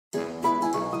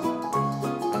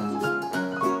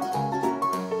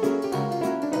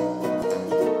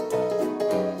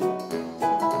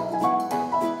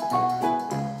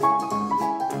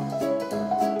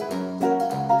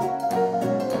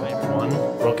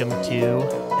welcome to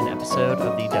an episode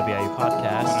of the WIU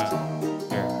Podcast.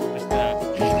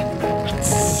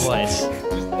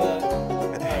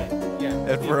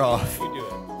 And we're off.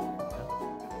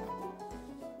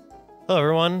 Hello,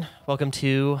 everyone. Welcome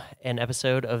to an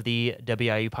episode of the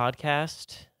WIU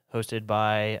Podcast, hosted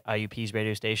by IUP's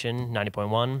radio station,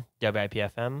 90.1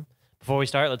 WIUP-FM. Before we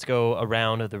start, let's go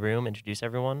around the room, introduce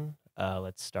everyone.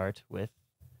 Let's start with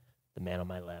the man on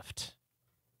my left.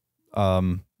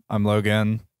 I'm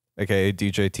Logan, aka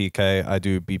DJ TK. I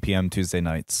do BPM Tuesday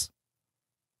nights.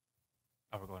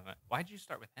 Oh, we're going. Why'd you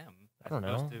start with him? I don't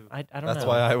know. I don't know. That's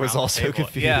why I was also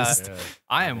confused. Yeah.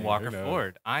 I am Walker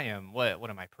Ford. I am what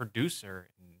am I? Producer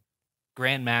and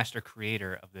grandmaster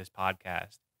creator of this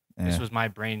podcast. Yeah. This was my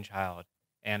brainchild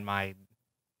and my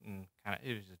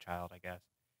it was a child, I guess.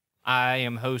 I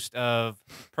am host of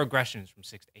Progressions from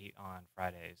 6 to 8 on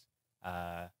Fridays,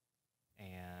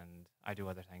 and I do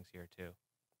other things here too.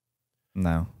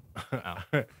 No.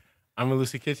 Oh. I'm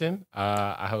Malusi Kitchen.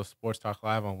 I host Sports Talk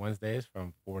Live on Wednesdays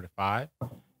from 4 to 5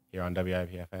 here on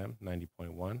WIUP-FM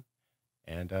 90.1.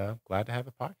 And glad to have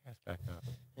the podcast back up.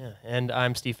 Yeah, and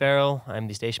I'm Steve Farrell. I'm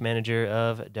the station manager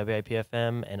of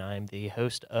WIUP-FM, and I'm the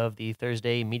host of the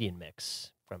Thursday Median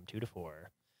Mix from 2 to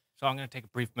 4. So I'm going to take a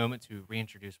brief moment to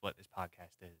reintroduce what this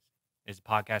podcast is. It's a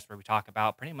podcast where we talk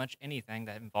about pretty much anything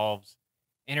that involves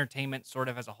entertainment sort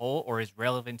of as a whole or is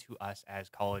relevant to us as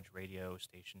college radio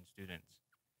station students.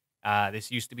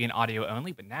 This used to be an audio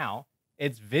only, but now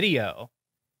it's video.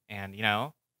 And,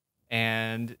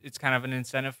 and it's kind of an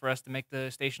incentive for us to make the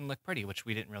station look pretty, which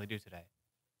we didn't really do today.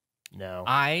 No.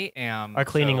 Our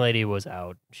cleaning lady was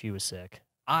out. She was sick.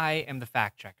 I am the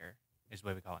fact checker, is the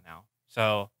way we call it now.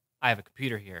 So I have a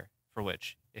computer here for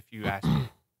which, if you ask me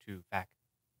to fact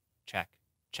check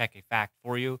a fact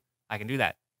for you, I can do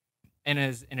that. And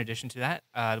in addition to that,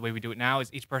 the way we do it now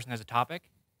is each person has a topic.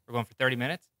 We're going for 30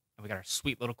 minutes, and we got our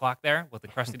sweet little clock there with the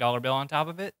crusty dollar bill on top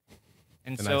of it.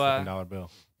 And It's a so, nice looking dollar bill.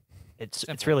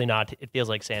 It's really not. It feels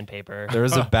like sandpaper. There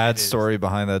is a bad It is. story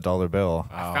behind that dollar bill.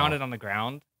 I found it on the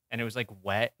ground, and it was like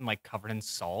wet and like covered in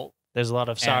salt. There's a lot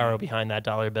of sorrow behind that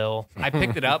dollar bill. I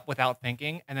picked it up without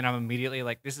thinking, and then I'm immediately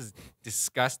like, this is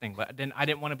disgusting. But then I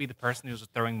didn't want to be the person who was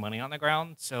throwing money on the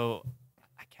ground, so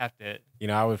I kept it.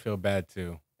 I would feel bad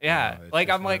too. Yeah, It's like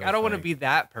just I'm one like, of I don't those want to things. be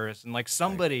that person. Like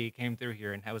somebody came through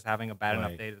here and was having a bad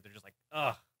enough Right. day that they're just like,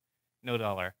 ugh, no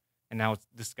dollar. And now it's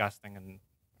disgusting and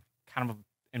kind of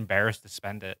embarrassed to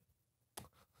spend it.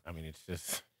 I mean, it's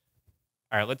just.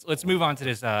 All right, let's move on to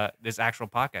this actual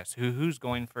podcast. Who's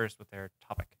going first with their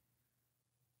topic?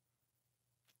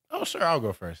 Oh, sure, I'll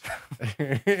go first.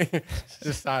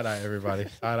 Just side eye, everybody.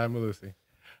 Side eye, Malusi.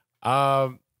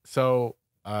 So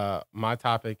my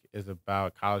topic is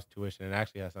about college tuition, and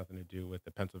actually has something to do with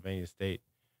the Pennsylvania State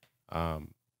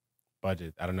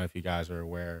budget. I don't know if you guys are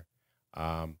aware,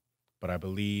 but I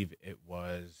believe it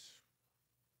was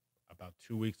about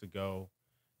 2 weeks ago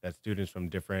that students from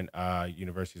different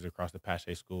universities across the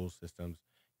Pache school systems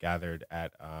gathered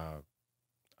at I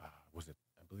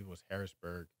believe it was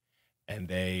Harrisburg, and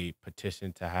they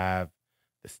petitioned to have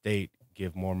the state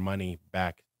give more money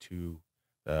back to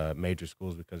the major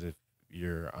schools, because if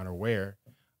you're unaware,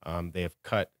 they have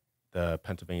cut the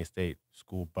Pennsylvania State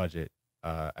school budget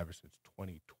ever since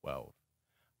 2012.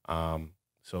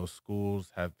 So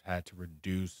schools have had to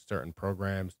reduce certain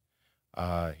programs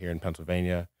here in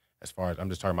Pennsylvania. As far as I'm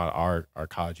just talking about our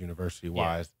college university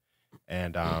wise,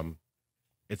 and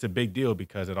it's a big deal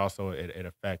because it also it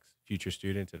affects future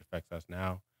students. It affects us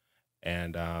now,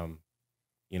 and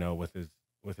with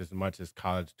as much as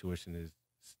college tuition is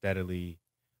steadily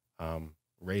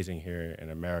raising here in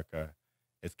America,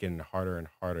 it's getting harder and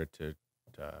harder to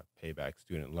pay back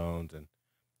student loans and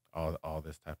all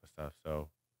this type of stuff. So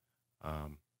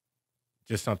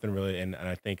just something really, and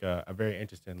I think a very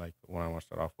interesting, like, one I want to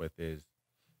start off with is,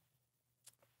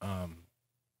 I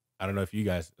don't know if you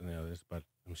guys know this, but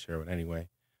I'm sure it anyway.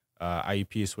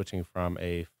 IUP is switching from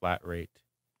a flat rate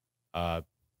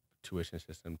tuition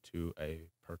system to a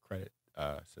per credit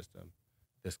system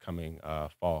this coming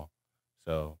fall.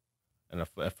 So, and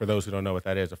for those who don't know what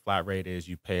that is, a flat rate is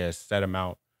you pay a set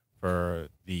amount for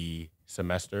the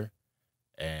semester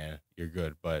and you're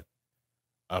good. But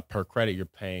per credit, you're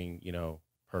paying,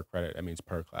 per credit. That means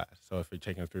per class. So if you're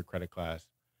taking a 3-credit class,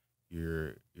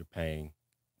 you're paying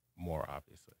more,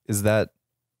 obviously. Is that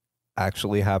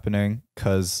actually happening?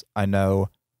 Because I know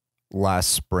last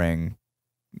spring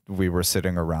we were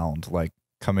sitting around like,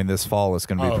 coming this fall is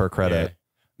going to be per credit. Yeah.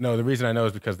 No, the reason I know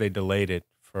is because they delayed it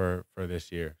for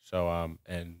this year. So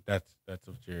and that's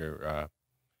what you're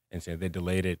saying. They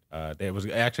delayed it. It was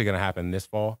actually going to happen this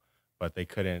fall, but they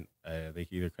couldn't. They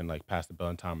either couldn't like pass the bill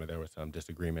in time, or there were some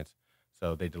disagreements.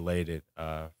 So they delayed it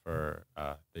for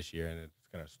this year, and it's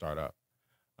going to start up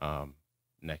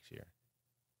next year.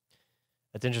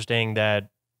 It's interesting that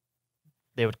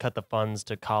they would cut the funds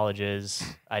to colleges.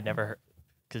 I'd never heard,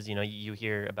 because you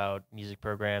hear about music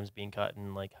programs being cut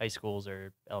in like high schools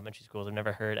or elementary schools. I've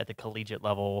never heard at the collegiate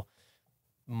level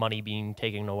money being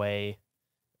taken away.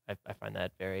 I find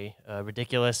that very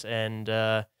ridiculous and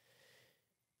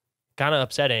kind of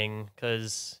upsetting,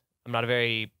 because I'm not a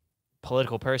very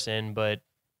political person, but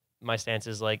my stance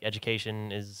is like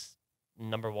education is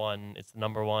number one. It's the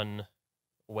number one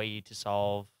way to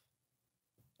solve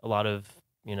a lot of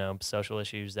social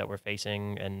issues that we're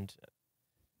facing, and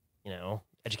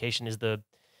education is the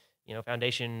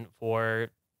foundation for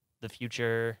the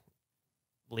future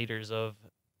leaders of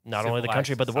not only the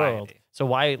country but the world. Society. So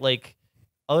why, like,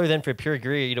 other than for pure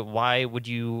greed, why would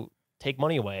you take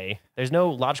money away? There's no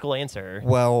logical answer.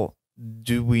 Well,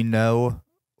 do we know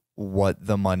what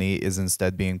the money is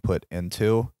instead being put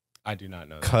into? I do not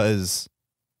know that. Because,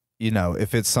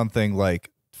 if it's something like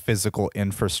physical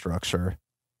infrastructure,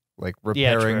 like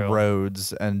repairing true.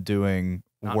 roads and doing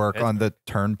Not work on the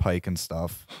turnpike and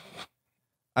stuff.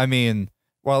 I mean,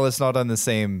 while it's not on the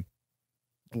same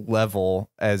level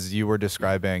as you were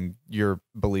describing your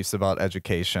beliefs about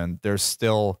education, there's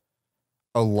still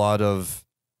a lot of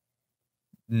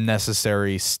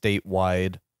necessary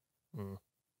statewide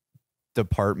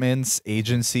departments,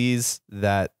 agencies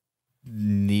that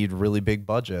need really big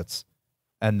budgets.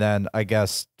 And then I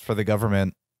guess for the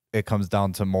government, it comes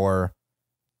down to more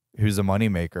who's a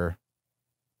moneymaker.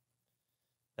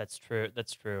 That's true.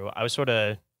 I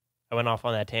went off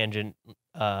on that tangent,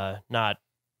 not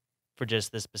for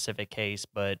just this specific case,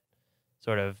 but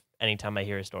sort of anytime I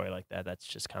hear a story like that, that's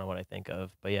just kind of what I think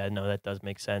of. But yeah, no, that does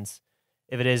make sense.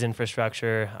 If it is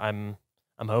infrastructure, I'm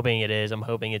hoping it is. I'm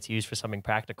hoping it's used for something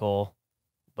practical,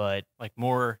 but Like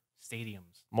more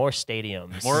stadiums. more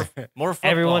stadiums. More football.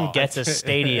 Everyone gets a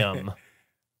stadium.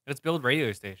 Let's build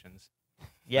radio stations.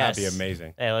 Yes. That'd be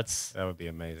amazing. Hey, let's. That would be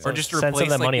amazing. Or just Send some of replace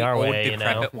that like money the our old way,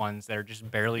 decrepit ones that are just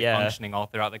barely Yeah. functioning all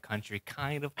throughout the country.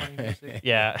 Kind of playing music.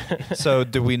 Yeah. So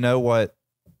do we know what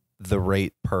the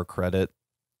rate per credit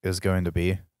is going to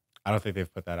be? I don't think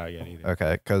they've put that out yet either.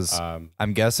 Okay, because Um,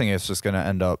 I'm guessing it's just going to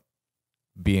end up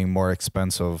being more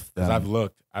expensive Because than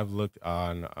I've looked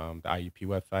on the IUP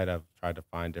website. I've tried to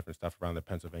find different stuff around the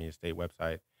Pennsylvania State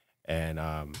website, and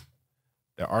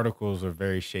the articles are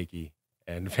very shaky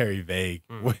and very vague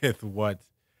with what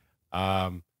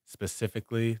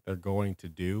specifically they're going to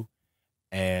do,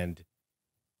 and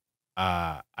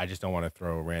I just don't want to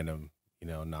throw random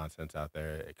nonsense out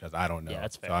there because I don't know. Yeah,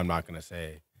 that's fair. So I'm not gonna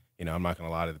say. I'm not going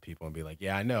to lie to the people and be like,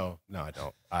 yeah, I know. No, I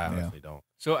don't. I honestly don't.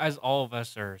 So as all of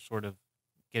us are sort of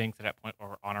getting to that point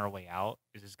or on our way out,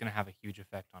 is this going to have a huge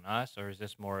effect on us, or is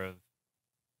this more of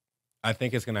I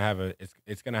think it's going to have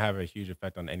it's going to have a huge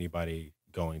effect on anybody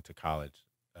going to college,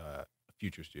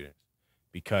 future students,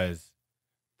 because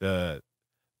the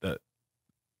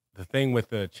thing with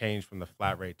the change from the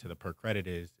flat rate to the per credit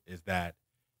is that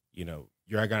you're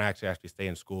going to actually stay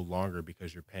in school longer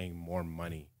because you're paying more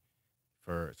money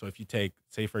for. So if you take,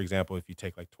 say for example, if you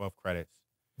take like 12 credits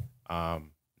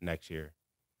next year,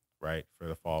 right, for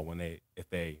the fall, when if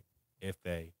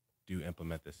they do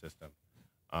implement this system,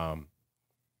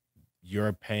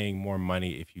 you're paying more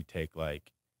money if you take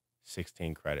like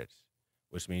 16 credits,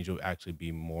 which means you'll actually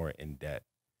be more in debt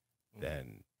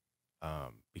than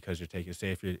because you're taking,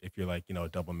 say if you're like a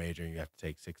double major and you have to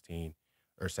take 16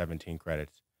 or 17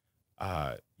 credits,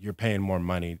 you're paying more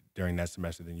money during that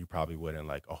semester than you probably would in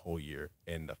like a whole year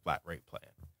in the flat rate plan.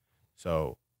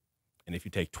 So, and if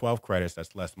you take 12 credits,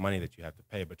 that's less money that you have to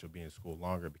pay, but you'll be in school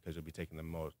longer because you'll be taking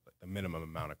the minimum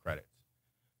amount of credits.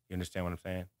 You understand what I'm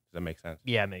saying? Does that make sense?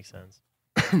 Yeah, it makes sense.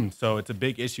 So it's a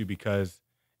big issue because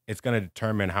it's going to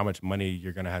determine how much money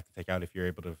you're going to have to take out if you're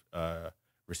able to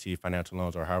receive financial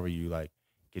loans or however you like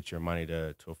get your money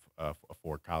to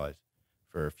afford college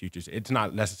for futures. It's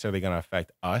not necessarily going to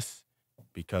affect us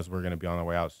because we're going to be on our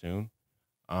way out soon.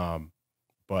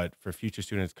 But for future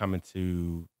students coming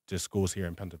to schools here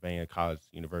in Pennsylvania, college,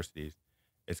 universities,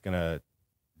 it's going to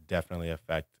definitely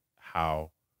affect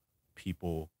how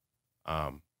people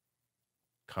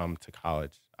come to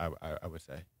college. I would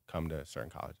say come to certain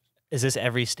colleges. Is this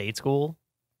every state school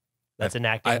that's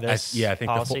enacting this I think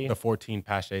policy? the 14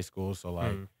 Pache schools, so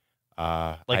like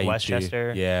Like IUP,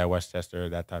 Westchester? yeah, Westchester,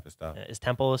 that type of stuff. Is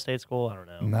Temple a state school? I don't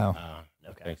know. no. I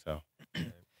Okay. think so.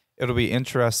 It'll be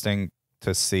interesting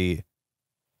to see.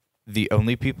 The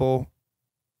only people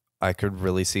I could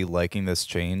really see liking this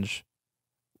change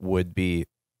would be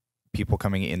people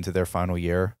coming into their final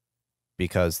year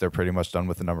because they're pretty much done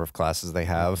with the number of classes they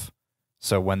have.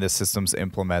 So when this system's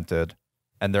implemented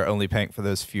and they're only paying for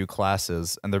those few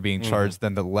classes and they're being charged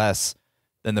then the less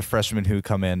than the freshmen who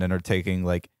come in and are taking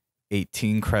like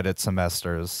 18 credit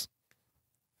semesters.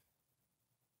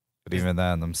 But even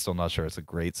then, I'm still not sure it's a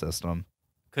great system.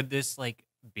 Could this like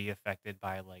be affected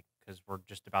by like, because we're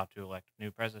just about to elect a new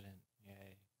president?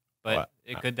 Yay. But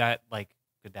could that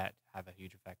have a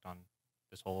huge effect on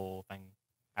this whole thing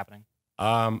happening?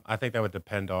 I think that would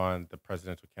depend on the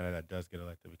presidential candidate that does get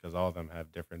elected, because all of them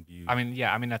have different views. I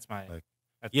mean, that's my Like,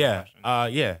 that's yeah, my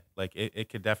question. like it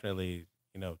could definitely,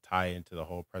 tie into the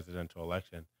whole presidential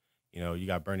election. You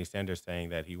got Bernie Sanders saying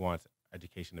that he wants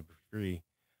education to be free,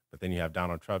 but then you have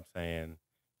Donald Trump saying,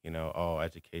 oh,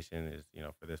 education is,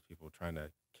 for this, people trying to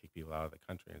kick people out of the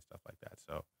country and stuff like that.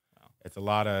 So it's a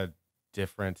lot of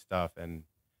different stuff. And,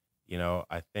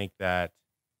 I think that,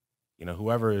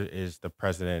 whoever is the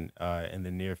president in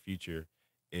the near future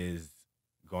is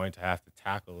going to have to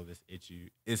tackle this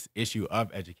issue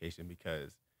of education,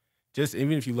 because just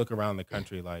even if you look around the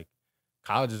country, like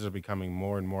colleges are becoming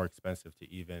more and more expensive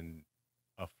to even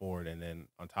afford. And then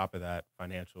on top of that,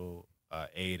 financial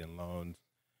aid and loans,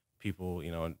 people,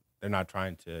 they're not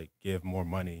trying to give more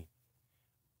money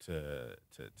to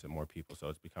more people. So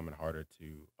it's becoming harder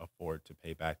to afford to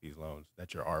pay back these loans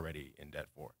that you're already in debt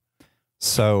for.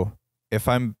 So if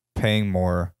I'm paying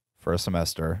more for a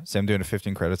semester, say I'm doing a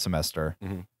 15 credit semester,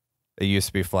 it used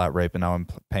to be flat rate, but now I'm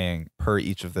paying per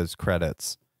each of those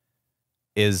credits.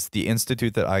 Is the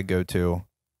institute that I go to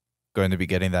going to be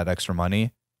getting that extra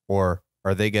money, or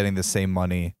are they getting the same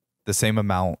money, the same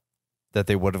amount that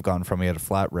they would have gotten from me at a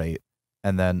flat rate,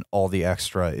 and then all the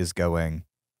extra is going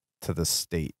to the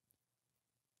state?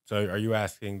 So are you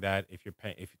asking that if you're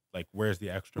paying, where's the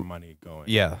extra money going?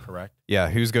 Yeah. Correct? Yeah,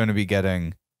 who's going to be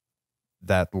getting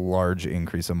that large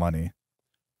increase of money?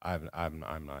 I'm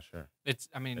not sure. It's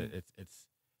I'm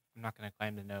not going to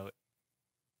claim to know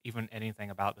even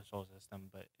anything about this whole system,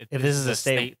 but If this is a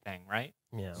state thing, right?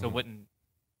 Yeah. So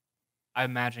I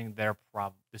imagine the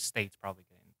state's probably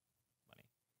getting money.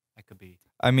 That could be.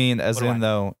 I mean, as What do I in know?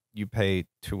 though you pay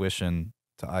tuition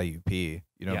to IUP,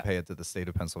 you don't Yeah. pay it to the state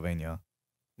of Pennsylvania.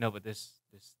 No, but this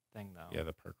thing though. Yeah,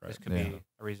 the perk This credit. could Yeah. be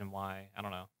a reason why. I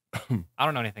don't know. I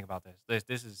don't know anything about this.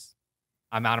 This is.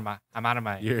 I'm out of my. You're, I'm out of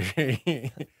my. your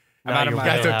I'm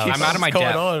wheelhouse. out of my going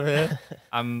depth. on,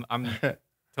 man. I'm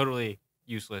totally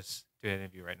useless to any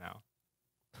of you right now.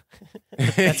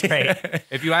 That's great.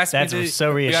 If you ask That's me,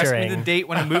 so if you ask me the reassuring. date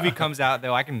when a movie comes out,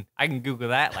 though, I can Google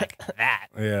that like that.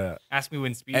 Yeah. Ask me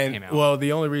when Speed And came out. well,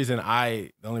 the only reason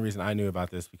I knew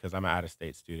about this because I'm an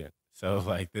out-of-state student. So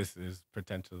like this is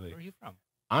potentially. Where are you from?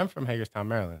 I'm from Hagerstown,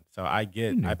 Maryland. So I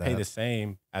pay that. the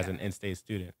same as an in-state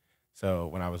student. So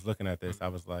when I was looking at this, I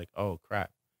was like, oh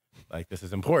crap, like this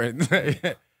is important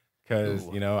because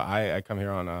I come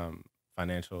here on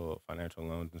financial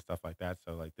loans and stuff like that.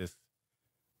 So like this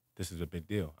is a big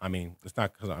deal. I mean, it's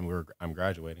not because I'm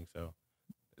graduating, so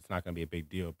it's not going to be a big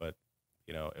deal. But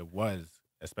it was,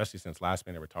 especially since last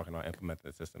minute we're talking about implementing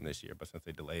the system this year, but since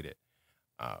they delayed it,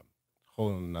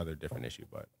 whole another different issue.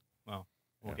 But Well,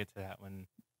 we'll Yeah. get to that when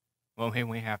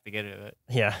we have to get to it.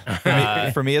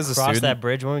 Yeah. For me as a Cross student, that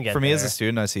bridge when we get for me as there. a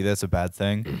student, I see that's a bad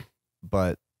thing,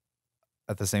 but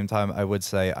at the same time, I would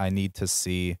say I need to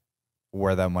see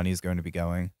where that money is going to be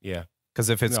going. yeah, Because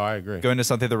if it's no, I agree. going to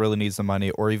something that really needs the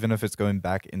money, or even if it's going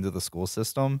back into the school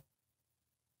system,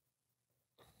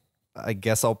 I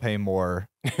guess I'll pay more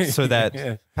so that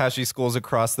Yeah. Apache schools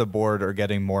across the board are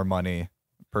getting more money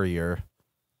per year.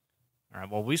 All right.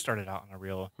 Well, we started out on a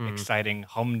real Hmm. exciting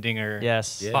humdinger,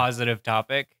 Yes. Yeah. positive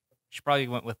topic. Should probably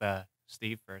went with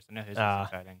Steve first. I know his Ah. was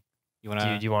exciting. You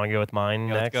wanna? Do you want to go with mine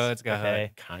Yeah, next? let's go.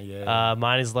 Okay. Kanye.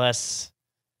 Mine is less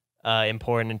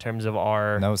important in terms of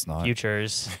our No, it's not.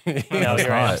 futures. No, No, it's you're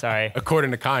right. I'm not. sorry.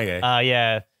 According to Kanye.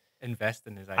 Yeah. invest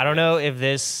in his ideas. I don't know if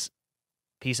this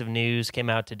piece of news came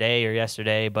out today or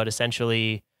yesterday, but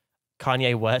essentially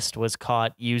Kanye West was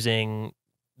caught using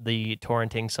the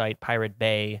torrenting site Pirate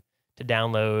Bay to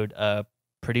download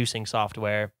producing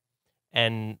software.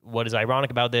 And what is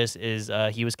ironic about this is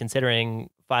he was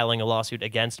considering filing a lawsuit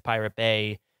against Pirate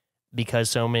Bay because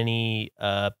so many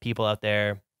people out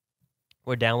there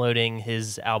were downloading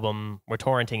his album, were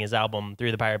torrenting his album through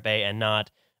the Pirate Bay and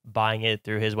not buying it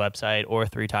through his website or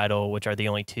through Tidal, which are the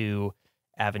only two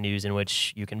avenues in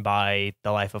which you can buy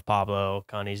The Life of Pablo,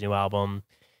 Kanye's new album.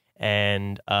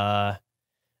 And I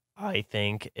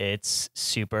think it's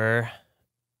super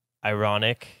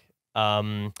ironic.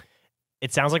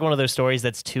 It sounds like one of those stories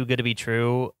that's too good to be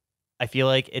true. I feel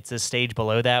like it's a stage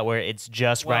below that where it's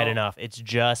just right Well- enough. It's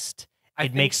just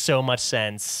it makes so much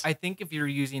sense. I think if you're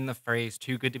using the phrase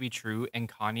 "too good to be true" and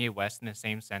Kanye West in the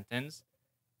same sentence,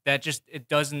 that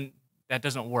doesn't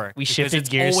work. We because shifted it's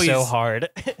gears so always- hard.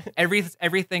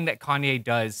 Everything that Kanye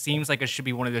does seems like it should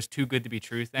be one of those too good to be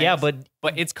true things. Yeah, but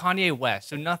it's Kanye West,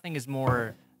 so nothing is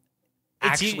more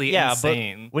It's u- actually yeah,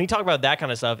 insane. when you talk about that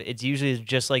kind of stuff, it's usually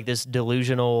just like this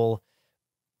delusional,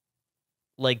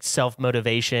 like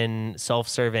self-motivation,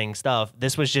 self-serving stuff.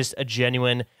 This was just a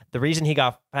genuine. The reason he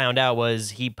got found out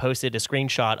was he posted a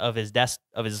screenshot of his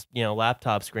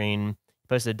laptop screen. He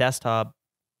posted a desktop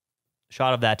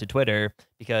shot of that to Twitter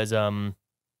because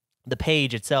the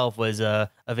page itself was a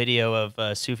video of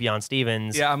Sufjan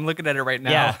Stevens. Yeah, I'm looking at it right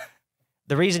now. Yeah.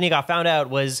 The reason he got found out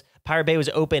was Pirate Bay was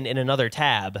open in another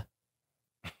tab.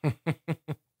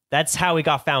 That's how he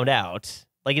got found out.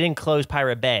 Like, he didn't close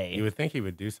Pirate Bay. You would think he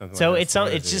would do something. So like that it's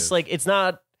smart it's as just is. like, it's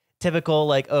not typical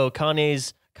like, oh,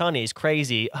 Kanye's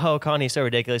crazy. Oh, Kanye's so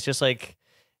ridiculous. Just like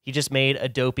he just made a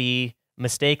dopey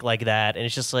mistake like that, and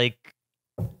it's just like,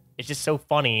 it's just so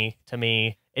funny to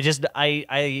me. It just I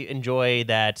enjoy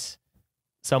that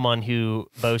someone who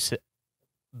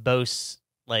boasts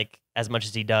like as much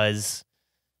as he does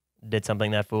did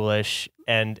something that foolish,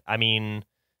 and I mean,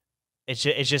 it's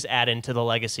just adding to the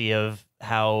legacy of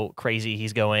how crazy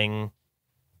he's going.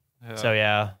 So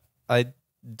yeah. I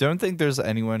don't think there's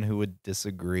anyone who would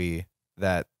disagree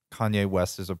that Kanye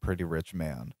West is a pretty rich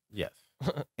man. yes.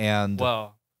 And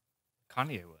Well,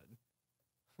 Kanye would.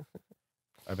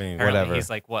 I mean, Apparently Whatever. He's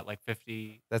like what, like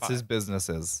 50? that's his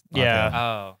businesses. not Yeah. him.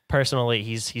 Oh, Personally,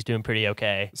 he's doing pretty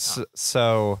okay.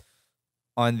 So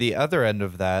on the other end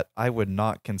of that, I would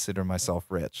not consider myself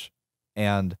rich.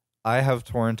 And I have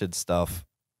torrented stuff,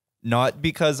 not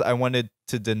because I wanted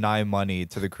to deny money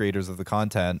to the creators of the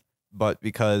content, but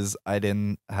because I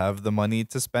didn't have the money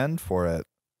to spend for it.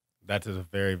 that is a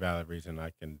very valid reason.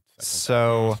 I can. second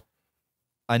So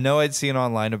I know I'd seen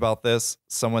online about this.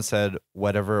 Someone said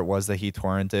whatever it was that he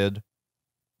torrented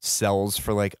sells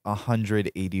for like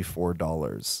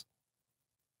 $184.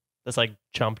 That's like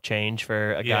chump change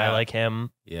for a guy Yeah. like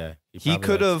him. that. Yeah, He probably,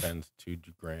 could've- spends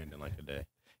 $2,000 in like a day.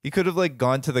 He could have like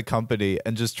gone to the company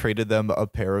and just traded them a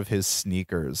pair of his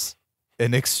sneakers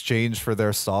in exchange for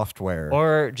their software.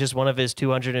 Or just one of his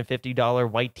 $250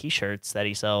 white t-shirts that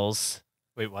he sells.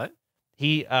 wait, what?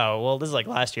 This is like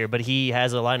last year, but he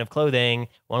has a line of clothing.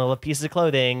 One of the pieces of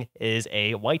clothing is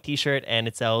a white t-shirt, and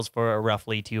it sells for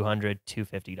roughly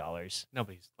 $250.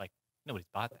 Nobody's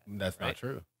bought that. That's right? not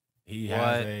true. He What?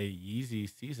 has a Yeezy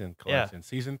season collection,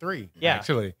 season 3. Yeah.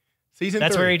 actually, season.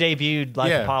 That's 3. where he debuted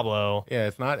Life Yeah. of Pablo. Yeah,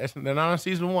 they're not on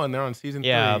season 1. They're on season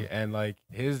Yeah. 3, and like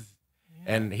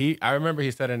and I remember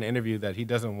he said in an interview that he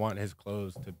doesn't want his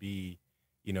clothes to be,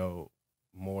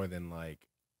 more than like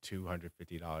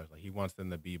 $250. Like he wants them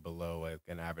to be below like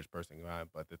an average person.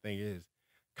 But the thing is,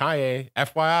 Kanye,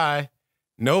 FYI,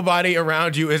 nobody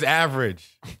around you is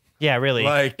average. Yeah, really.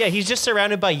 Like, yeah, he's just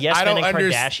surrounded by yes I men don't and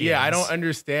understand. Kardashians. Yeah, I don't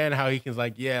understand how he can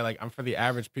I'm for the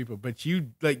average people, but you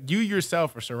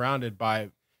yourself are surrounded by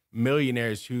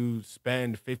millionaires who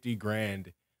spend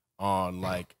 $50,000 on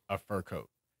like a fur coat.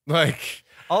 Like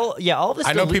All of this.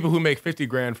 I know people who make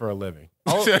 $50,000 for a living.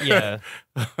 Yeah.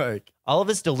 Like All of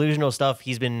this delusional stuff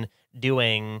he's been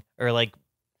doing, or like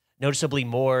noticeably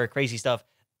more crazy stuff,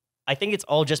 I think it's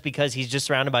all just because he's just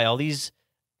surrounded by all these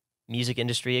music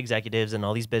industry executives and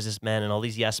all these businessmen and all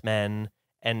these yes men,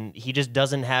 and he just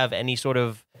doesn't have any sort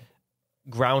of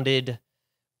grounded,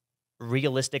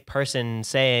 realistic person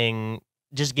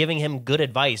just giving him good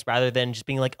advice rather than just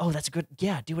being like, oh, that's good.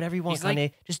 Yeah, do whatever you want, He's like-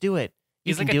 Kanye. Just do it.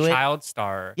 You He's can like do a it. child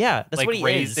star. Yeah, that's like what he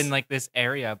raised is. in like this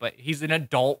area, but he's an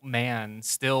adult man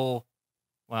still.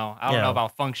 Well, I don't Yeah. know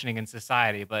about functioning in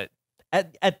society, but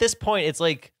At this point, it's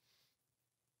like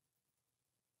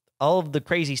all of the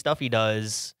crazy stuff he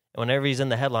does whenever he's in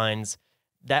the headlines,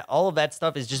 that all of that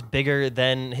stuff is just bigger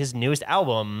than his newest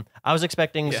album. I was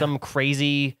expecting Yeah. some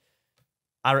crazy.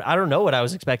 I don't know what I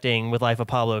was expecting with Life of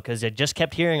Pablo, because I just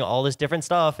kept hearing all this different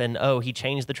stuff, and he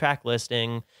changed the track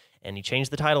listing and he changed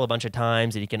the title a bunch of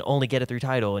times, and you can only get it through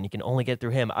title and you can only get it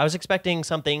through him. I was expecting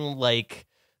something like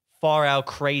far out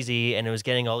crazy, and it was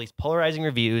getting all these polarizing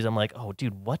reviews. I'm like, oh,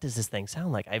 dude, what does this thing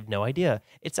sound like? I have no idea.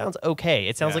 It sounds okay.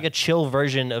 It sounds Yeah. like a chill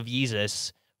version of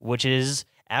Yeezus, which is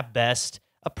at best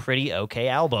a pretty okay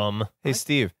album. Hey,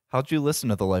 Steve, how'd you listen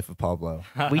to The Life of Pablo?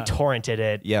 We torrented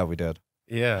it. Yeah, we did.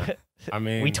 yeah. I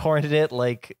mean, We torrented it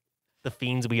like the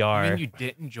fiends we you are. mean you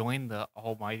didn't join the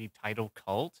almighty title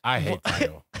cult? I hate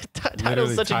title. Title's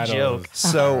Literally, such a Tidal joke. is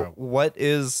So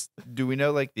terrible. do we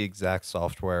know like the exact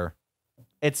software?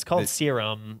 It's called The-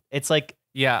 Serum. It's like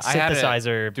Yeah, I had it.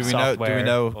 synthesizer Do we software.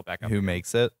 know Pull it back up who again.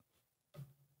 makes it?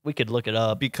 We could look it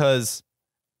up. Because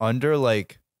under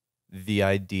like the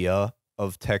idea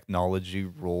of technology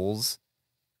rules,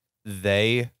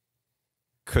 they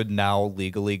could now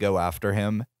legally go after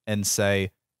him and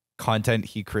say content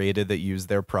he created that used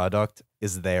their product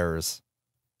is theirs.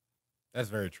 That's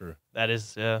very true. That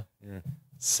is, yeah.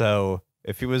 So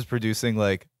if he was producing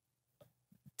like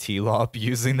T-Lop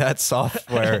using that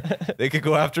software, they could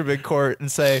go after him in court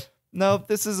and say, "Nope,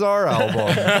 this is our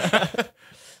album."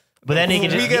 But then he can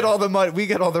we get all the money. We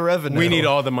get all the revenue. We need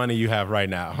all the money you have right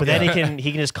now. But then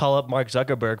he can just call up Mark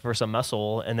Zuckerberg for some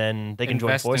muscle, and then they can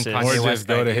Invest join in forces. Kanye Or just West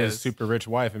go to ideas. his super rich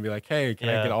wife and be like, "Hey, can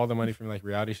I Yeah. get all the money from like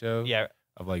reality shows?" Yeah,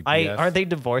 Of like BS? aren't they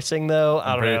divorcing though?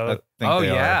 I don't know. think Oh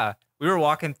they are. yeah, we were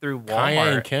walking through Kanye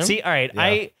Walmart. and Kim? See, all right,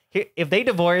 Yeah. if they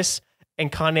divorce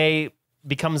and Kanye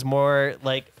becomes more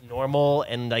like normal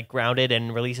and like grounded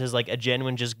and releases like a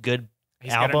genuine, just good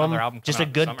He's got album, another album just coming a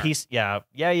out good this summer. piece. Yeah,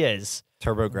 he is.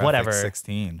 TurboGrafx Whatever.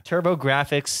 16.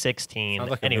 TurboGrafx 16.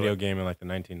 Sounds like a Anyway, video game in like the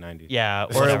 1990s. yeah,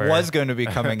 Or whatever. it was going to be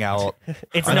coming out.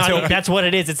 It's until not. That's what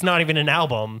it is. It's not even an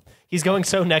album. He's going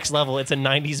so next level. It's a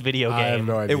 '90s video I have game.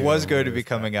 no idea. It was going what to it be is.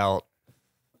 coming out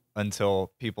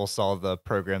until people saw the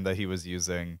program that he was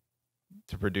using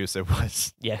to produce it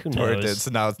was Yeah, who torrented. knows?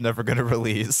 So now it's never going to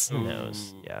release. Who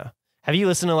knows? Yeah. Have you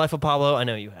listened to Life of Pablo? I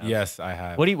know you have. Yes, I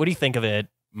have. What do you think of it?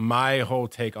 My whole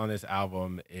take on this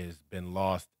album is been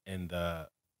lost in the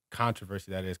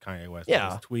controversy that is Kanye West. Yeah.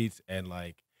 His tweets and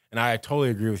I totally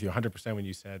agree with you 100% when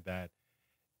you said that.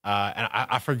 And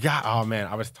I forgot. Oh man,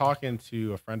 I was talking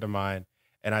to a friend of mine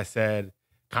and I said,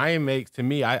 I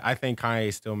think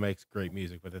Kanye still makes great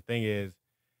music. But the thing is,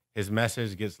 his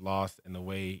message gets lost in the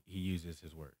way he uses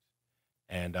his words.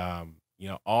 And,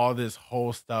 all this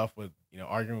whole stuff with,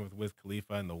 arguing with Wiz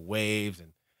Khalifa and the waves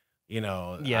and,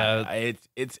 Yeah.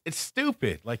 it's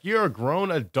stupid. Like, you're a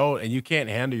grown adult and you can't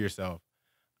handle yourself.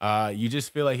 You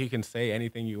just feel like you can say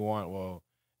anything you want. Well,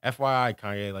 FYI,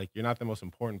 Kanye, like, you're not the most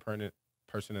important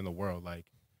person in the world. Like,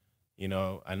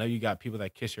 I know you got people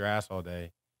that kiss your ass all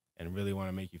day and really want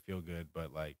to make you feel good,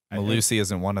 but like, Malusi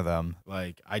isn't one of them.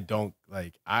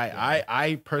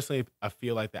 I personally, I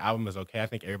feel like the album is okay. I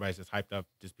think everybody's just hyped up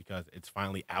just because it's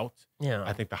finally out. Yeah.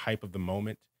 I think the hype of the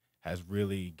moment has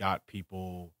really got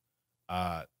people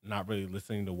not really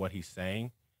listening to what he's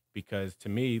saying, because to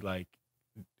me, like,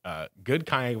 good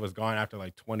Kanye was gone after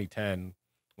like 2010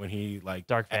 when he like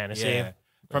Dark Fantasy. Yeah.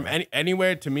 From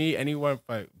anywhere to me, anywhere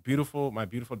like my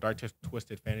beautiful dark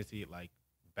twisted fantasy, like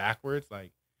backwards,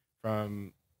 like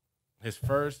from his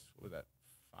first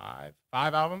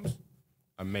five albums,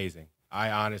 amazing.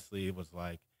 I honestly was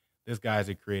like, this guy's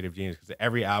a creative genius, because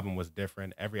every album was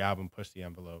different. Every album pushed the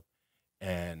envelope,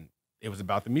 and it was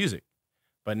about the music.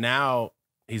 But now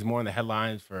he's more in the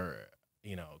headlines for,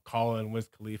 calling Wiz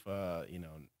Khalifa,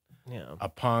 Yeah. a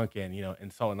punk and,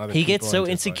 insulting other He people. gets so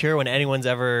and just, like, insecure when anyone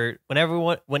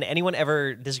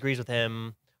ever disagrees with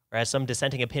him or has some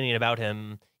dissenting opinion about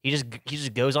him. He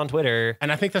just goes on Twitter.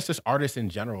 and I think that's just artists in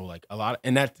general, like a lot,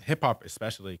 and that's hip hop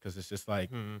especially, because it's just like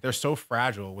they're so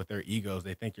fragile with their egos.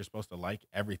 They think you're supposed to like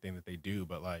everything that they do,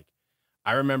 but like,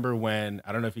 I remember when,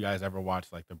 I don't know if you guys ever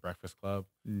watched like The Breakfast Club.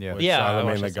 Yeah. With Yeah, I Charlamagne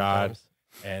watch the it God. sometimes.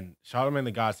 And Charlamagne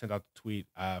the God sent out the tweet.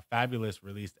 Fabulous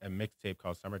released a mixtape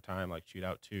called Summertime, like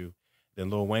Shootout 2. Then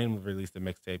Lil Wayne released a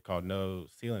mixtape called No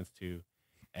Ceilings 2.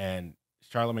 And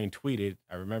Charlamagne tweeted,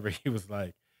 I remember he was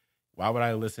like, why would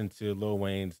I listen to Lil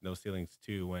Wayne's No Ceilings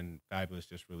 2 when Fabulous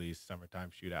just released Summertime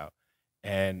Shootout?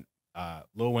 And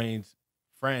Lil Wayne's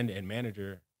friend and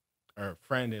manager, or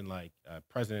friend and like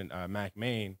President Mac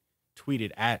Main,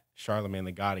 tweeted at Charlamagne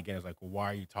the God again. It's like, well,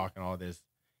 why are you talking all this,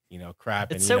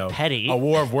 crap? It's and, so petty. A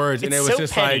war of words. And It's it was so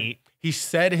just petty. like, he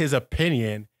said his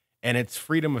opinion, and it's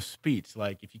freedom of speech.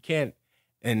 Like, if you can't,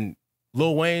 and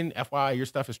Lil Wayne, FYI, your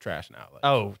stuff is trash now. Like,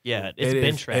 Oh yeah, it's it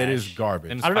been is- trash. It is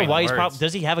garbage. And I don't know fighting why he's words.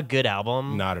 does he have a good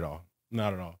album? Not at all.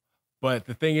 Not at all. But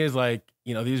the thing is, like,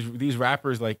 these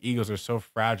rappers, like, egos are so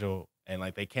fragile, and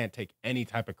like they can't take any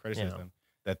type of criticism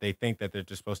that they think that they're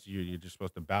just supposed to, you're just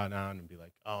supposed to bow down and be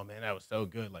like, oh man, that was so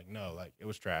good. Like, no, like, it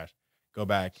was trash. Go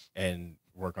back and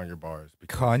work on your bars.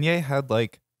 Because Kanye had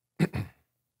like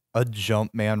a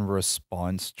Jumpman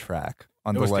response track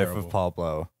on It The was Life terrible. of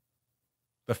Pablo.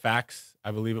 the Facts,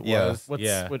 I believe it Yeah. was.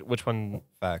 Which one?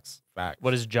 Facts. Facts.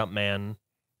 What is Jumpman?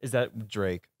 Is that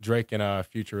Drake. Drake and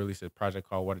Future released a project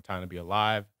called What a Time to Be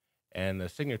Alive, and the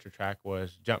signature track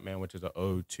was Jumpman, which is an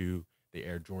ode to the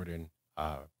Air Jordan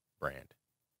brand.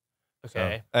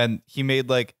 okay? And he made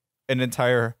like an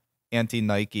entire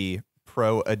anti-Nike,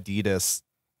 pro Adidas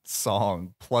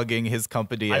song plugging his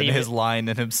company I and even- his line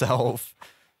and himself.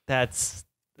 That's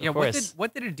of Yeah, course.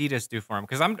 what did Adidas do for him?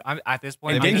 Because I'm at this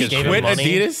point, And I then think he he gave him quit money.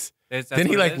 Adidas. Didn't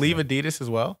he like leave Adidas as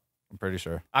well? I'm pretty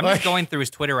sure. I'm just going through his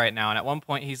Twitter right now, and at one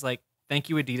point he's like, "Thank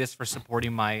you, Adidas, for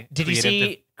supporting my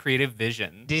creative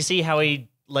vision." Did you see how he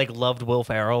like loved Will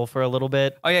Ferrell for a little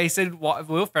bit? Oh yeah, he said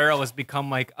Will Ferrell has become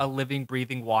like a living,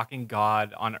 breathing, walking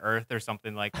god on Earth or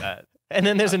something like that. And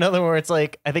then there's another where it's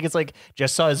like, I think it's like,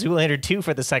 just saw Zoolander 2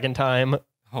 for the second time.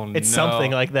 Oh no. It's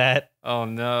something like that. Oh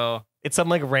no. It's some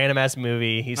like random ass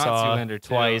movie he Not saw Zoolander 2.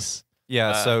 twice.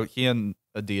 Yeah, so he and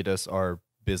Adidas are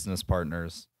business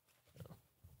partners.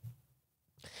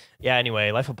 Yeah,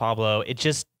 anyway, Life of Pablo,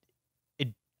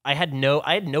 I had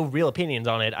no real opinions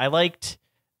on it. I liked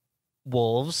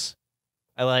Wolves.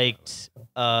 I liked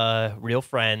Real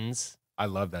Friends. I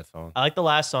love that song. I liked the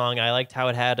last song. I liked how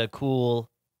it had a cool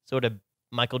sort of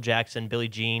Michael Jackson, Billie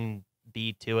Jean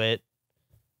beat to it.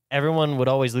 Everyone would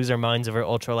always lose their minds over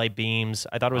ultralight beams.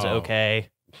 I thought it was okay.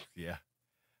 Yeah.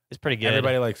 It's pretty good.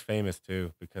 Everybody likes Famous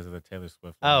too because of the Taylor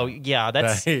Swift. Oh yeah,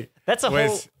 that's a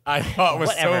whole. I thought was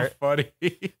whatever. so funny.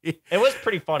 It was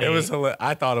pretty funny. It was.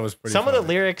 I thought it was pretty. Some funny. of the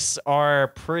lyrics are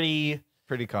pretty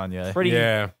Kanye.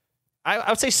 Yeah. I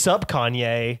would say sub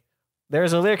Kanye.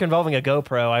 There's a lyric involving a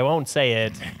GoPro. I won't say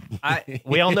it.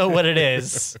 We all know what it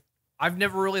is. I've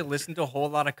never really listened to a whole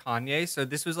lot of Kanye, so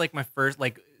this was like my first,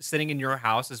 like sitting in your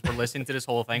house as we're listening to this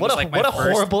whole thing. What was like my a first,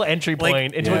 horrible entry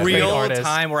point into a great real artist.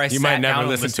 time where I You sat might down never and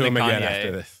listen listened to him again Kanye.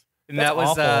 after this. And That's that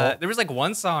was awful. there was like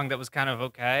one song that was kind of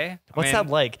okay. What's that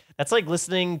like? That's like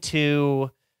listening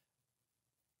to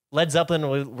Led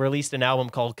Zeppelin released an album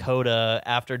called Coda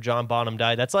after John Bonham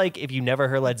died. That's like if you never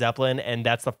heard Led Zeppelin and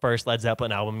that's the first Led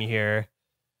Zeppelin album you hear.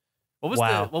 What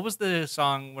was the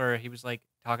song where he was like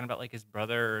talking about like his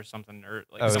brother or something, or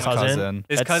like his cousin.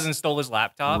 his cousin stole his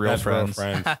laptop? Real That's Real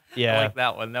Friends. Friends. Yeah. I like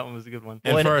that one. That one was a good one.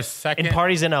 And Well, for a second, In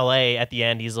Parties in LA, at the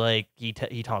end, he's like he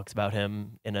talks about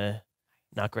him in a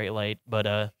not great light,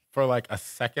 but for like a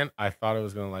second, I thought it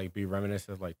was gonna like be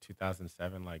reminiscent of like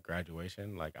 2007, like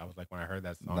graduation. Like I was like when I heard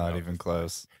that song, Not even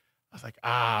close. I was like,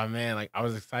 ah man, like I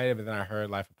was excited, but then I heard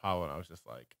Life of Pablo, and I was just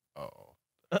like, oh,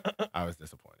 I was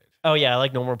disappointed. oh yeah, I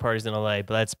like No More Parties in LA,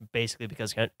 but that's basically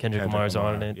because Kendrick Lamar's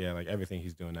on it. Yeah, like everything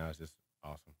he's doing now is just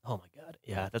awesome. Oh my god,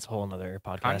 yeah, that's a whole another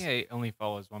podcast. Kanye only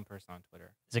follows one person on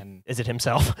Twitter. Is it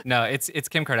himself? No, it's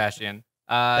Kim Kardashian.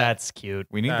 That's cute.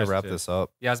 We need to That's wrap it. this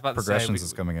up. Yeah, I was about to say Progressions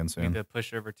is coming in we need soon. to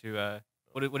push over to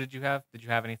what did you have? Did you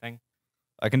have anything?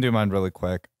 I can do mine really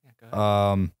quick. Yeah, go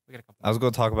ahead. We got a couple. I was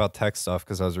going to talk about tech stuff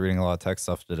because I was reading a lot of tech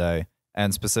stuff today.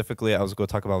 And specifically, I was going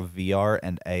to talk about VR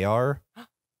and AR,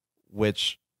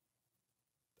 which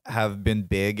have been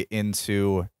big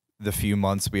into the few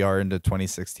months we are into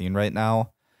 2016 right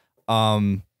now.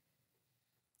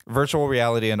 Virtual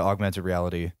reality and augmented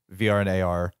reality, VR and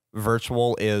AR.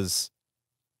 Virtual is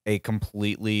a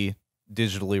completely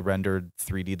digitally rendered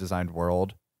 3D designed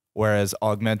world, whereas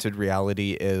augmented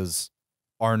reality is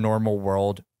our normal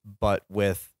world, but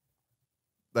with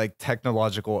like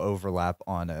technological overlap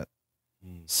on it.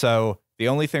 So the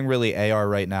only thing really AR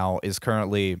right now is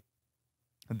currently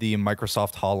the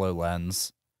Microsoft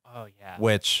HoloLens, Oh yeah.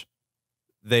 which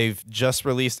they've just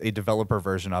released a developer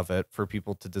version of it for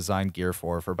people to design gear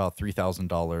for about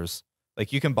 $3,000.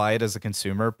 Like you can buy it as a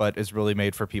consumer, but it's really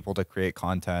made for people to create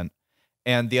content.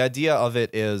 And the idea of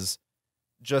it is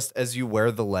just as you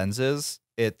wear the lenses,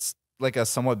 it's like a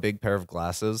somewhat big pair of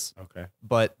glasses, Okay.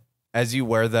 but as you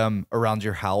wear them around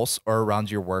your house or around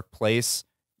your workplace,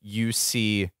 you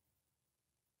see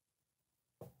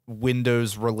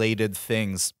Windows related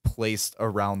things placed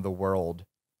around the world.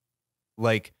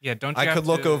 Like Yeah, don't you I have could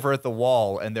look to- over at the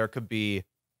wall and there could be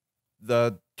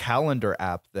the calendar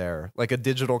app there, like a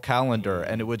digital calendar,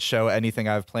 and it would show anything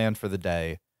I've planned for the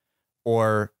day.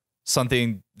 Or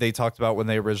something they talked about when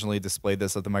they originally displayed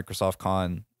this at the Microsoft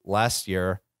Con last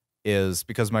year is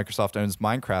because Microsoft owns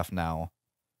Minecraft now.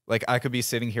 Like I could be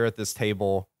sitting here at this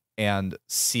table and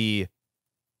see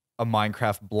a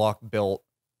Minecraft block built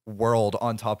world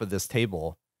on top of this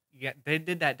table. Yeah, they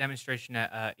did that demonstration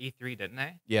at E3, didn't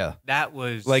they? Yeah. That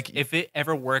was Like- if it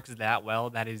ever works that well,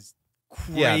 that is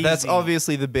crazy. Yeah, that's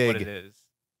obviously the what big it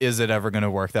is it ever going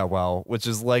to work that well, which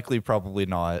is likely probably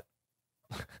not.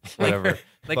 Whatever.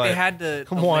 Like But- they had the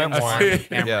Wah, lens wah. on the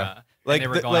camera. Yeah. and Like they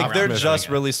were th- going like they're around just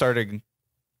moving it. really starting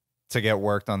to get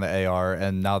worked on the AR,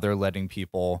 and now they're letting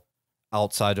people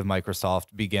outside of Microsoft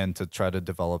begin to try to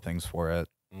develop things for it.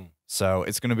 Mm. So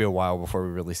it's going to be a while before we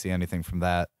really see anything from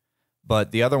that.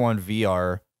 But the other one,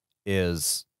 VR,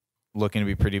 is looking to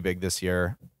be pretty big this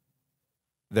year.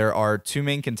 There are two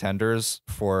main contenders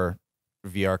for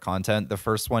VR content. The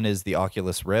first one is the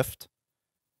Oculus Rift,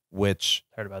 which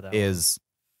Heard about that. is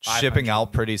shipping 500.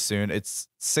 out pretty soon. It's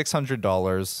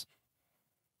 $600.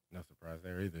 No surprise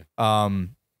there either.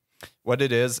 What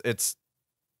it is, it's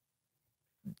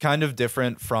kind of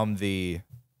different from the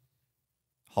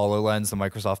HoloLens, the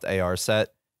Microsoft AR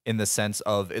set, in the sense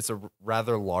of it's a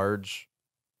rather large,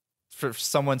 for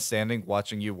someone standing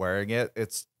watching you wearing it,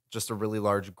 it's just a really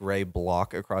large gray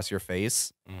block across your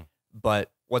face.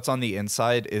 But what's on the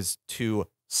inside is 2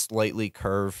 slightly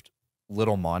curved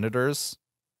little monitors,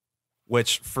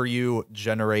 which for you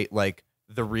generate like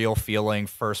the real feeling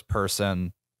first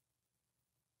person.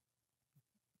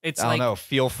 It's I don't know,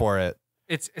 feel for it.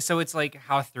 It's like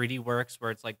how 3D works,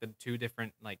 where it's like the 2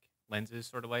 different like lenses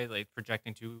sort of way, like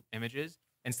projecting 2 images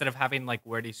instead of having like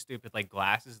wear these stupid like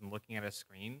glasses and looking at a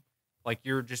screen. Like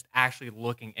you're just actually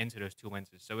looking into those 2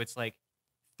 lenses. So it's like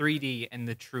 3D in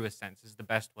the truest sense is the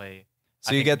best way.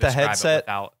 So you get the headset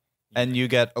and you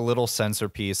get a little sensor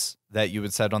piece that you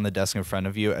would set on the desk in front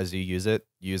of you as you use it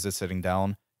sitting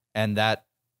down. And that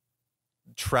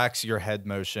tracks your head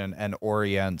motion and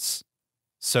orients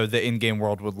so the in-game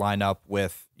world would line up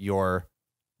with your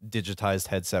digitized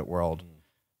headset world.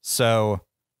 So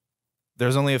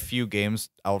there's only a few games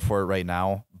out for it right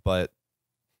now, but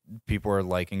people are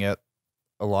liking it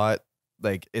a lot.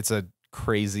 Like it's a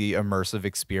crazy immersive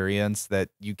experience that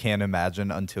you can't imagine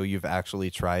until you've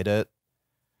actually tried it.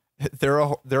 There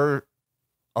are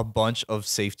a bunch of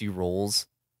safety rules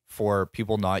for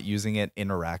people not using it,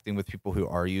 interacting with people who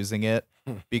are using it,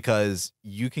 because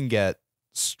you can get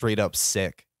straight up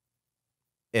sick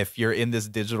if you're in this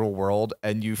digital world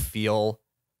and you feel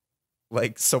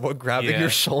like someone grabbing your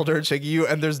shoulder, shaking you,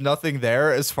 and there's nothing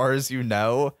there as far as you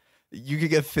know. You could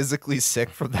get physically sick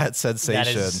from that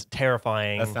sensation. That is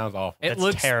terrifying. That sounds awful. It That's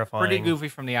looks terrifying. pretty goofy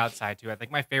from the outside too. I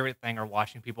think my favorite thing are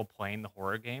watching people playing the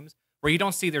horror games where you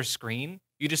don't see their screen.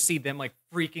 You just see them like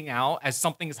freaking out as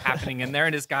something is happening in there,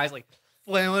 and this guy's like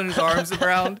flailing his arms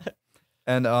around.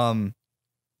 And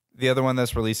the other one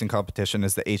that's releasing competition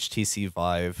is the HTC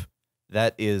Vive.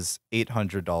 That is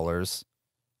 $800.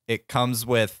 It comes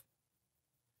with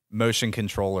motion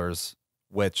controllers,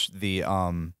 which the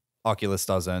Oculus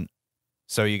doesn't.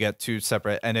 So you get 2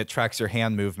 separate, and it tracks your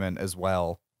hand movement as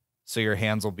well. So your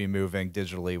hands will be moving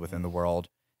digitally within the world.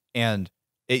 And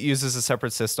it uses a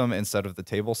separate system instead of the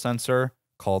table sensor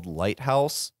called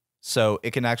Lighthouse. So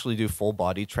it can actually do full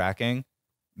body tracking,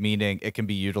 meaning it can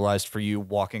be utilized for you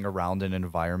walking around an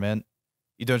environment.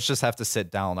 You don't just have to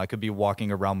sit down. I could be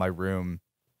walking around my room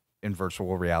in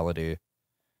virtual reality.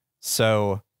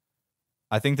 So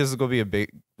I think this is going to be a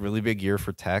really big year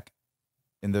for tech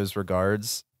in those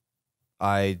regards.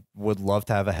 I would love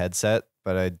to have a headset,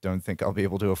 but I don't think I'll be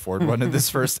able to afford one in this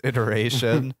first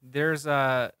iteration. There's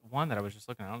one that I was just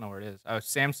looking at. I don't know where it is. Oh,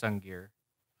 Samsung Gear.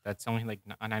 That's only like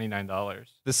 $99.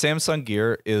 The Samsung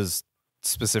Gear is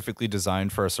specifically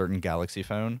designed for a certain Galaxy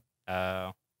phone.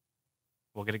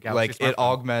 We'll get a Galaxy Like it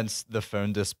augments the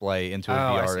phone display into a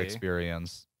VR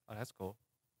experience. Oh, that's cool.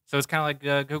 So it's kind of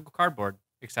like Google Cardboard,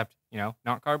 except,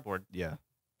 not cardboard. Yeah,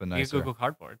 but Use nicer. Google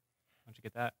Cardboard. Why don't you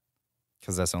get that?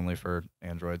 Because that's only for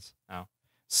Androids. Oh.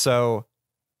 So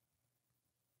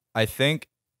I think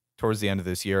towards the end of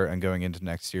this year and going into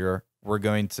next year, we're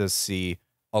going to see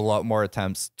a lot more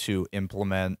attempts to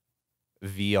implement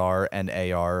VR and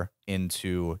AR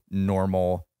into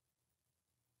normal,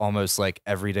 almost like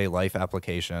everyday life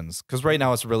applications. Because right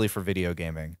now it's really for video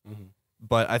gaming. Mm-hmm.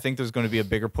 But I think there's going to be a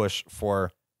bigger push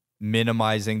for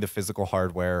minimizing the physical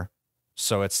hardware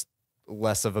so it's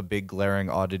less of a big glaring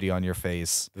oddity on your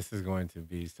face. This is going to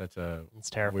be such a It's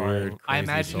terrifying. weird, I crazy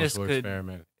imagine this social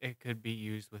experiment. it could be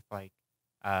used with like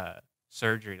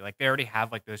surgery. Like they already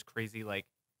have like those crazy like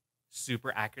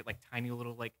super accurate like tiny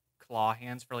little like claw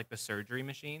hands for like the surgery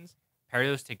machines. Pair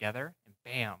those together and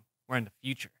bam, we're in the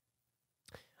future.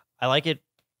 I like it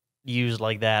used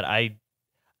like that. I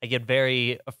get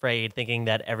very afraid thinking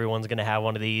that everyone's going to have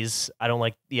one of these. I don't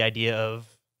like the idea of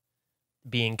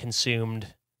being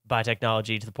consumed by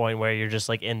technology to the point where you're just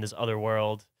like in this other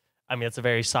world. I mean, it's a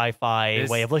very sci-fi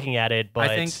way of looking at it,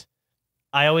 but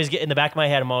I always get in the back of my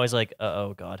head, I'm always like,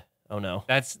 oh God, oh no.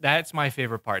 That's my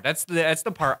favorite part. That's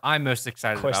the part I'm most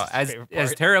excited about. As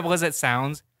part. terrible as it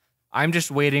sounds, I'm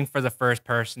just waiting for the first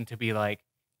person to be like,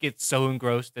 get so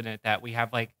engrossed in it that we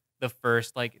have like the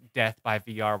first like death by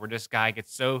VR where this guy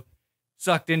gets so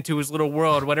sucked into his little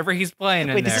world, whatever he's playing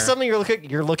in Wait, there. this is something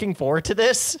you're looking forward to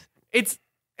this?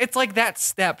 It's like that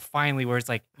step finally where it's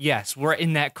like, yes, we're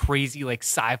in that crazy like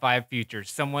sci-fi future.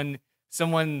 Someone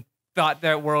thought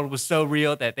that world was so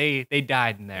real that they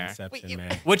died in there. Inception,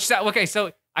 man. Which okay,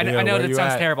 so I know that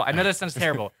sounds terrible. I know that sounds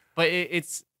terrible, but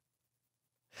it's.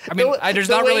 I mean, there's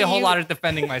not really a whole lot of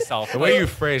defending myself. The way you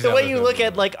phrase the way you look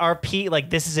at like RP, like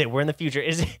this is it. We're in the future.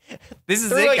 Is it? This is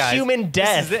through it, a guys. human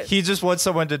death. This is it. He just wants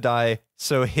someone to die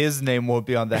So his name will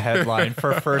be on the headline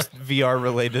for first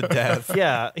VR-related death.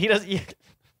 Yeah, he does.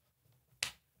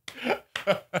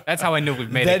 That's how I knew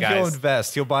we've made Then it, he'll guys.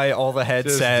 invest. He'll buy all the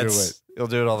headsets. Just do He'll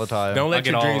do it all the time. Don't I'll let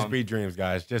get your all dreams of 'em. be dreams,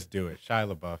 guys. Just do it.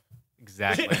 Shia LaBeouf.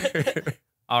 Exactly.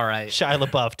 All right. Shia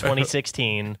LaBeouf,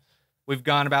 2016. We've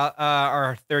gone about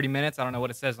our 30 minutes. I don't know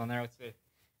what it says on there. Let's see.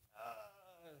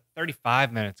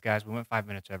 35 minutes, guys. We went 5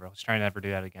 minutes over. Let's try and never do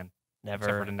that again. Except for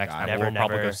the Never, next time. never, We'll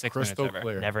probably go never. 6 Crystal minutes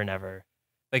over. clear. never.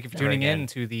 Thank you for Never tuning again. in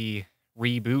to the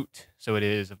reboot, so it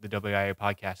is, of the WIU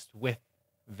podcast with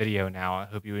video now. I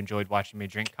hope you enjoyed watching me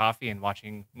drink coffee and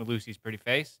watching Malusi's pretty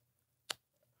face.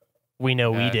 We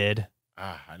know we Uh, did.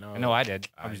 I know I did.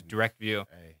 I was I- direct view.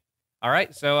 Hey. All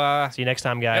right, so See you next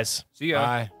time, guys. see ya.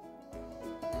 Bye.